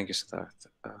 Thank you, Siddharth.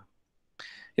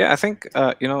 Yeah, I think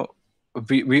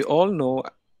we all know.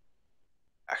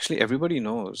 Actually, everybody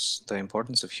knows the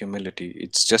importance of humility.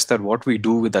 It's just that what we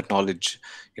do with that knowledge,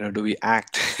 do we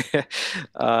act?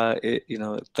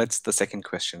 That's the second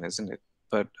question, isn't it?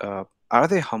 But are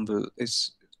they humble?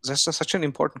 Is that's such an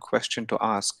important question to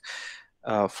ask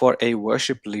for a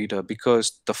worship leader,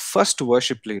 because the first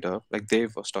worship leader, like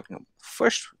Dave was talking about,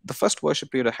 the first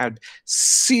worship leader had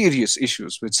serious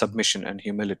issues with submission and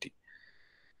humility.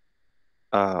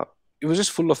 uh, it was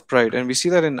just full of pride. And we see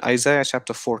that in Isaiah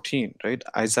chapter 14, right?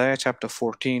 Isaiah chapter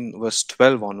 14, verse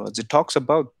 12 onwards. It talks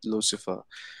about Lucifer,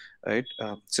 right?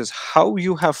 It says, "How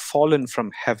you have fallen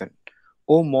from heaven,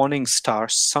 O morning star,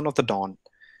 son of the dawn.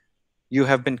 You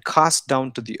have been cast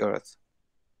down to the earth."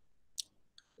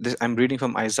 I'm reading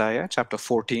from Isaiah chapter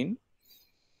 14,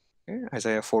 okay?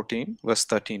 Isaiah 14, verse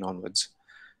 13 onwards.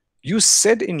 "You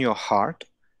said in your heart,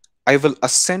 I will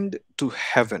ascend to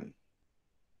heaven.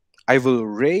 I will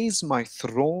raise my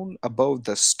throne above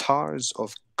the stars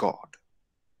of God.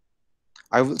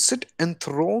 I will sit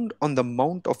enthroned on the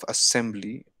mount of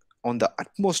assembly, on the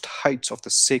utmost heights of the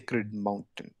sacred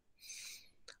mountain.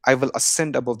 I will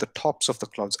ascend above the tops of the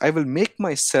clouds. I will make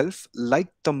myself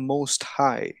like the Most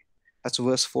High." That's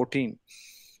verse 14.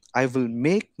 I will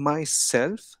make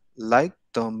myself like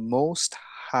the Most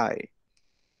High.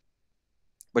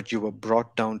 But you were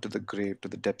brought down to the grave, to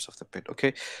the depths of the pit.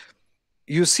 Okay.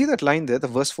 You see that line there, the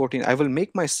verse 14. I will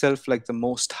make myself like the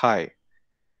Most High.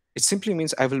 It simply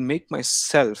means I will make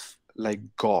myself like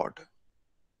God.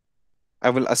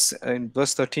 In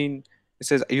verse 13, it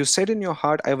says, "You said in your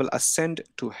heart, I will ascend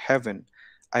to heaven.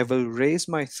 I will raise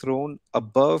my throne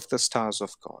above the stars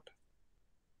of God."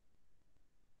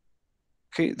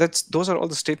 Okay, those are all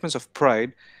the statements of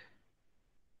pride.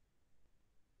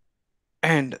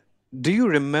 And do you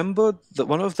remember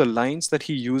one of the lines that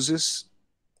he uses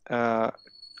uh,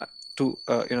 to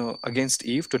against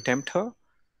Eve to tempt her?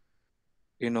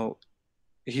 You know,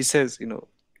 he says,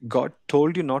 God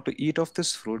told you not to eat of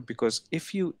this fruit because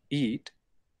if you eat,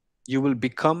 you will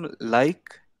become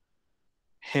like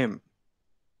him.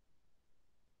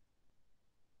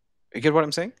 You get what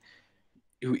I'm saying?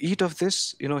 You eat of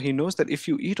this, he knows that if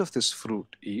you eat of this fruit,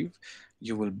 Eve,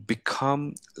 you will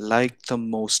become like the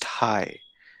Most High.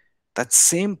 That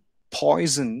same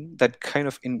poison that kind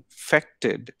of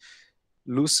infected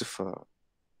Lucifer,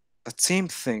 that same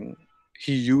thing,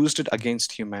 he used it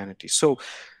against humanity. So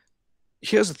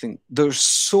here's the thing: the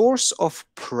source of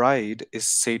pride is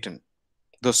Satan.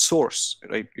 The source,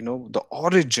 right? The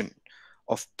origin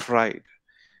of pride,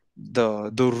 the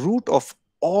root of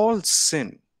all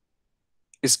sin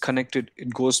is connected.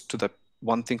 It goes to that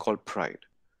one thing called pride.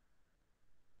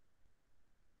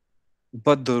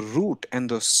 But the root and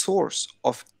the source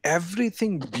of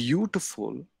everything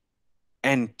beautiful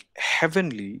and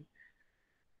heavenly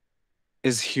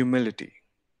is humility,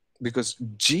 because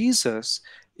Jesus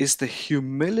is the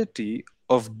humility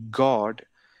of God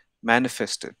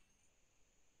manifested.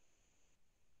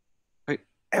 Right?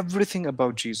 Everything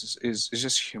about Jesus is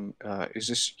just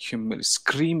humility,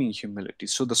 screaming humility.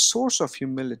 So the source of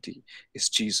humility is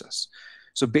Jesus.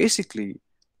 So basically,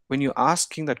 when you're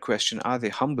asking that question, are they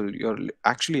humble? You're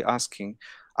actually asking,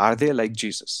 are they like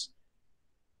Jesus?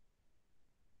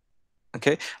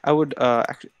 Okay, I would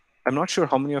actually. I'm not sure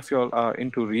how many of you all are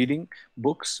into reading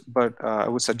books, but I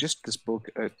would suggest this book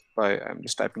by I'm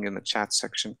just typing in the chat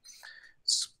section.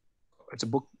 It's, it's a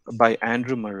book by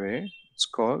Andrew Murray. It's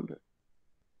called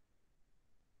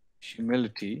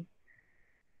Humility,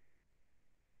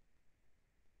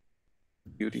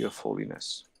 Beauty of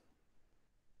Holiness.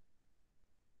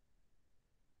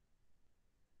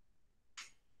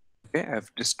 Okay,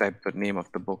 I've just typed the name of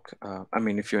the book. I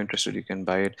mean, if you're interested, you can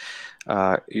buy it.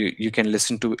 You can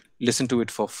listen to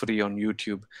it for free on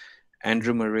YouTube.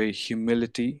 Andrew Murray,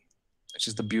 Humility, which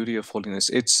is the beauty of holiness.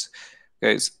 It's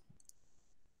guys,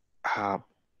 uh,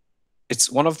 it's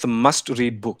one of the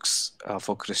must-read books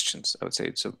for Christians. I would say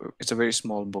it's a very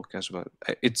small book as well.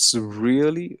 It's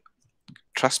really,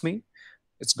 trust me,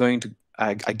 it's going to.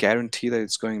 I guarantee that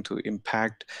it's going to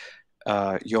impact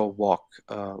your walk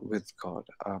with God.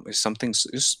 Is something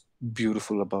is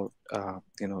beautiful about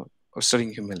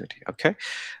studying humility. Okay,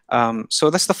 so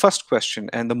that's the first question,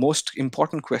 and the most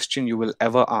important question you will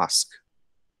ever ask: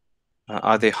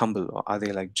 Are they humble or are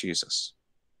they like Jesus?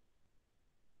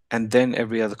 And then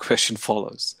every other question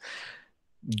follows.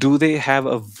 Do they have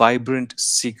a vibrant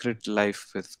secret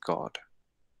life with God?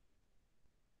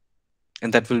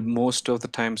 And that will most of the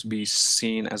times be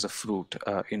seen as a fruit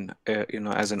in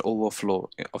as an overflow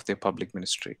of their public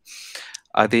ministry.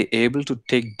 Are they able to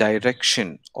take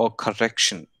direction or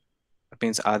correction? That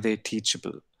means, are they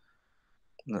teachable?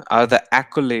 Are the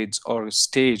accolades or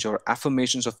stage or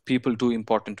affirmations of people too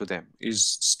important to them?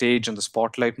 Is stage and the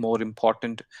spotlight more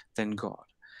important than God?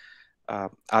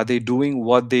 Are they doing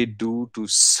what they do to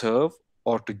serve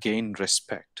or to gain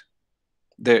respect?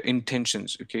 Their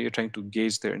intentions, okay, you're trying to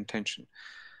gauge their intention.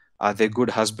 Are they good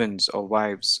husbands or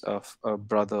wives of a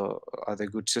brother? Are they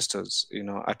good sisters,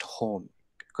 at home?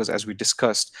 Because as we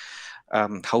discussed,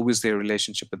 how is their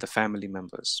relationship with the family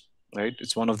members, right?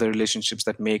 It's one of the relationships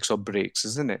that makes or breaks,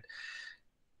 isn't it?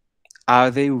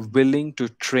 Are they willing to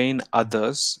train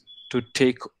others to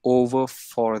take over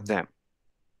for them?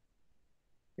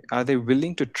 Are they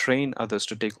willing to train others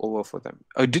to take over for them?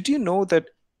 Did you know that,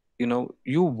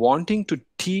 you wanting to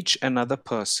teach another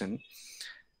person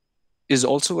is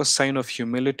also a sign of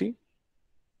humility?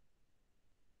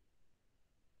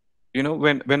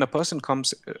 When a person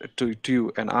comes to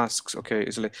you and asks, okay,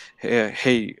 it's like,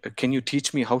 hey, can you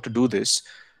teach me how to do this?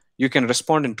 You can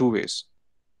respond in two ways,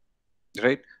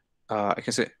 right? I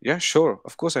can say, yeah, sure,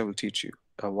 of course I will teach you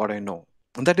what I know.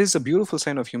 And that is a beautiful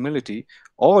sign of humility.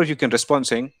 Or you can respond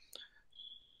saying,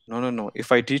 no, no, no,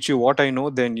 if I teach you what I know,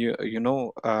 then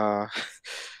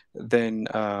then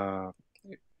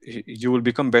you will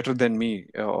become better than me,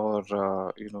 or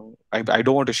I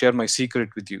don't want to share my secret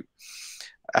with you.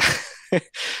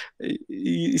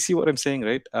 You see what I'm saying,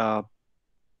 right?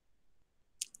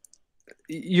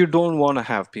 You don't want to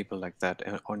have people like that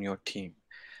on your team.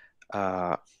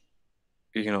 uh,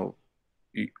 you know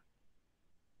y-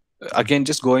 Again,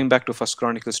 just going back to First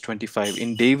Chronicles 25,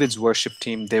 in David's worship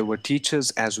team there were teachers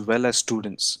as well as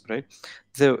students, right?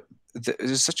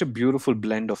 There's such a beautiful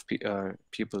blend of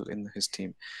people in his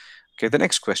team. Okay, the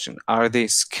next question: are they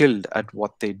skilled at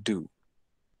what they do?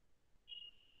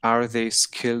 Are they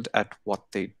skilled at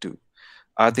what they do?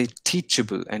 Are they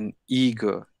teachable and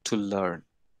eager to learn?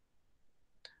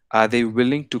 Are they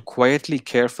willing to quietly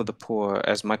care for the poor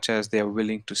as much as they are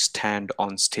willing to stand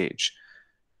on stage?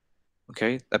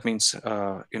 Okay, that means,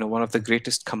 one of the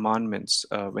greatest commandments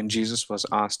when Jesus was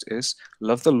asked is,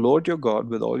 love the Lord your God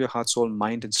with all your heart, soul,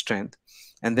 mind, and strength,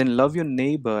 and then love your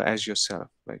neighbor as yourself.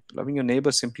 Like, loving your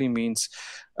neighbor simply means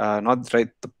not right,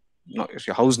 not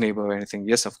your house neighbor or anything.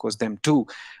 Yes, of course, them too,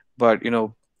 but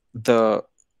the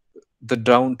the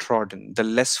downtrodden, the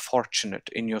less fortunate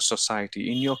in your society,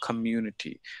 in your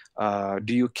community.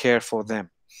 Do you care for them?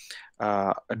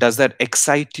 Does that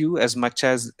excite you as much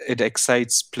as it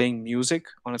excites playing music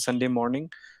on a Sunday morning?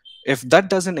 If that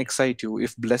doesn't excite you,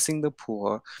 if blessing the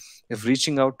poor, if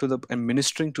reaching out to the and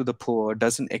ministering to the poor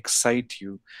doesn't excite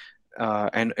you,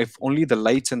 and if only the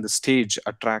lights and the stage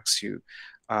attracts you,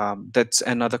 that's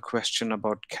another question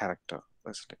about character.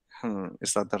 It's like,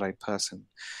 is that the right person?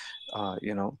 Uh,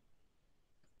 you know,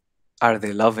 Are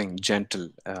they loving, gentle?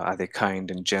 Are they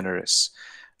kind and generous?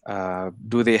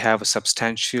 Do they have a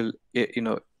substantial,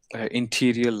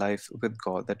 interior life with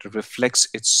God that reflects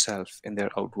itself in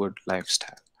their outward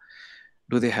lifestyle?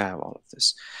 Do they have all of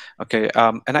this? Okay,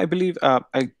 and I believe I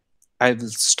will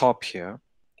stop here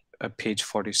at page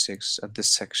 46 at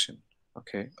this section.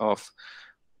 Okay, of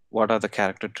what are the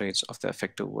character traits of the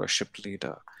effective worship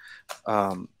leader,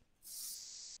 um,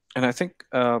 and I think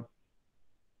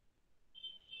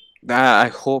I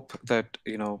hope that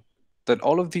that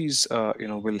all of these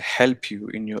will help you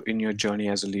in your journey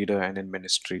as a leader and in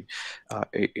ministry,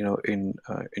 in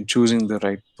choosing the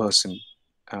right person,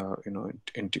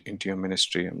 into your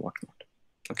ministry and whatnot.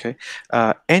 Okay.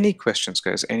 Any questions,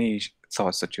 guys? Any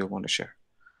thoughts that you want to share?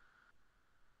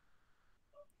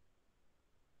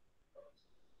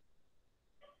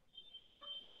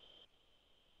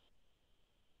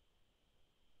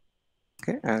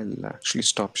 Okay, I'll actually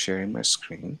stop sharing my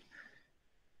screen.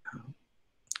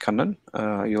 Kannan,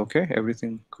 you okay?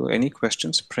 Everything cool? Any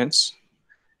questions, Prince?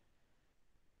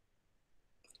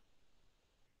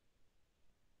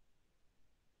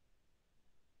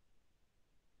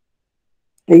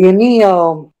 Any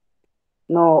no,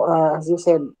 as you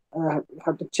said, you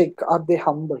have to check, are they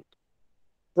humble?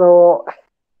 So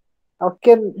how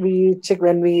can we check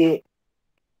when we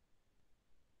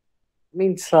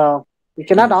means we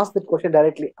cannot Mhm. ask that question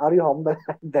directly. Are you humble?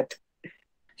 That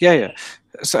Yeah, yeah.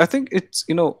 So I think it's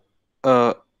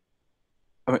uh,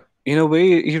 I mean, in a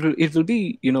way, it will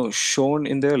be shown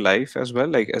in their life as well,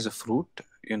 like as a fruit.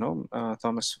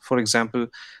 Thomas. For example,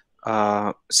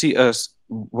 see us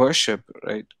worship,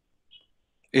 right,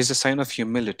 is a sign of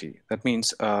humility. That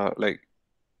means, like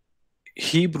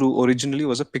Hebrew originally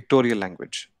was a pictorial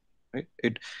language, right?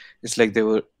 It's like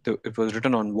it was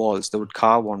written on walls. They would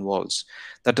carve on walls.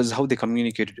 That is how they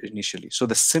communicated initially. So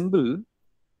the symbol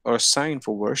or sign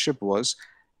for worship was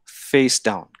face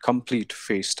down, complete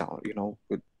face down.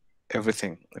 With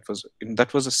everything.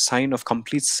 That was a sign of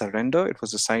complete surrender. It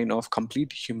was a sign of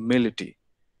complete humility.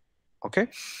 Okay.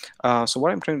 So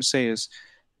what I'm trying to say is,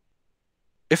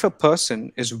 if a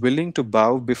person is willing to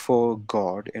bow before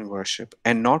God in worship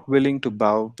and not willing to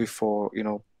bow before,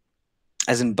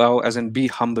 as in bow, as in be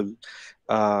humble,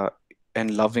 uh,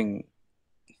 and loving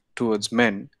towards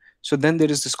men, so then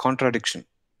there is this contradiction,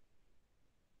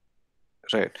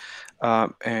 right?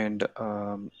 And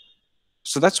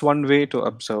So that's one way to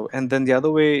observe, and then the other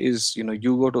way is, you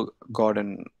go to God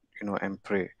and and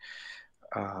pray,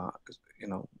 uh,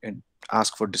 and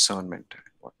ask for discernment and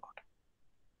whatnot.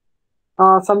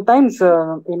 sometimes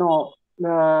the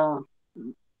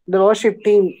worship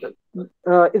team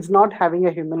is not having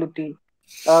a humility.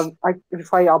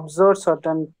 If I observe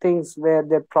certain things where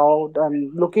they're proud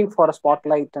and looking for a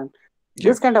spotlight and Yeah,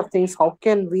 this kind of things, how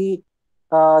can we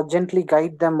gently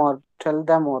guide them or tell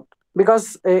them, or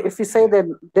because if we say yeah, that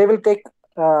they will take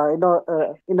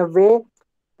in a way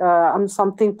I'm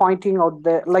something pointing out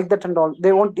there like that and all,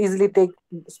 they won't easily take,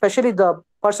 especially the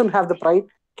person who have the pride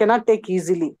cannot take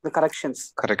easily the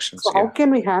corrections. corrections. So how Yeah,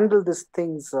 can we handle these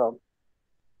things?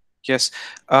 yes.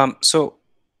 So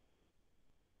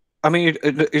I mean,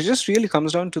 it just really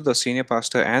comes down to the senior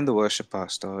pastor and the worship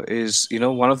pastor. Is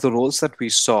one of the roles that we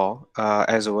saw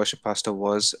as a worship pastor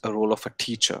was a role of a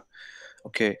teacher.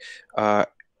 Okay, uh,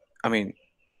 I mean,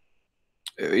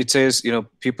 it says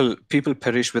people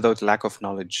perish without lack of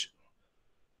knowledge,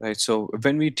 right? So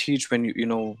when we teach, when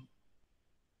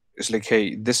it's like,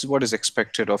 hey, this is what is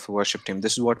expected of a worship team.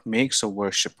 This is what makes a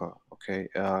worshiper. Okay,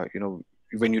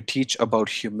 when you teach about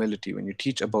humility, when you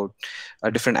teach about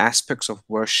different aspects of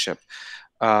worship,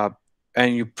 uh,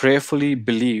 and you prayerfully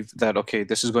believe that, okay,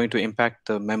 this is going to impact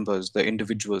the members, the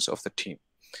individuals of the team.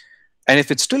 And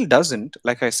if it still doesn't,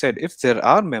 like I said, if there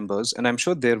are members, and I'm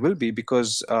sure there will be,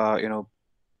 because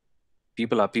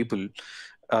people are people.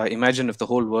 Imagine if the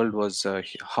whole world was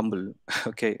humble.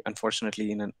 Okay,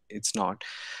 unfortunately, it's not.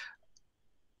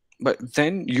 But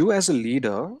then you as a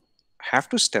leader have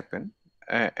to step in,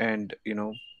 and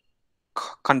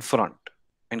confront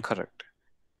and correct.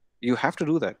 You have to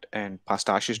do that, and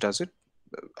Pastor Ashish does it.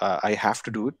 I have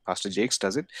to do it. Pastor Jakes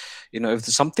does it. If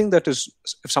there's something that is,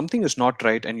 if something is not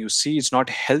right and you see it's not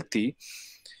healthy,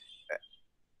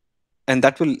 and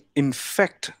that will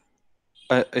infect,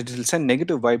 it will send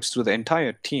negative vibes through the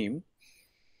entire team.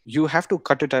 You have to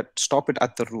stop it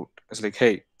at the root. It's like,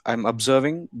 hey, I'm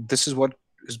observing, this is what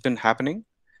has been happening.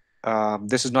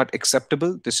 This is not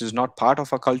acceptable. This is not part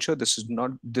of our culture. This is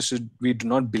we do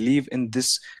not believe in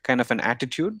this kind of an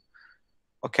attitude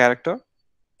or character.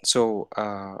 So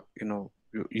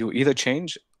you either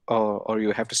change, or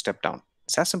you have to step down.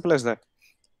 It's as simple as that.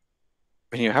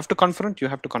 When you have to confront,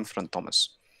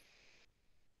 Thomas.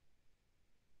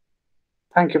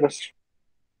 Thank you, Pastor.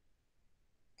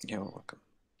 You're welcome.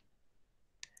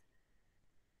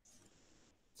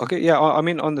 Okay, yeah. I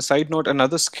mean, on the side note,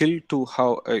 another skill to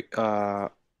how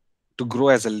to grow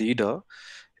as a leader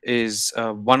is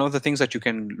one of the things that you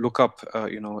can look up.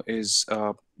 Is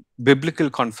biblical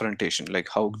confrontation. Like,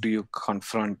 how do you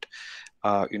confront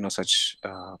such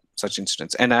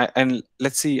incidents? And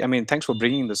let's see. I mean, thanks for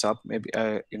bringing this up. Maybe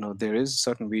there is a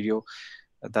certain video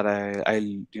that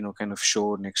I'll kind of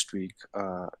show next week.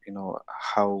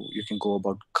 How you can go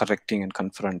about correcting and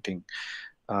confronting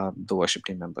the worship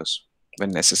team members when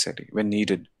necessary, when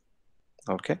needed.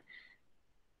 Okay.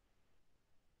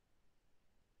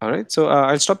 All right. So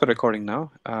I'll stop the recording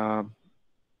now.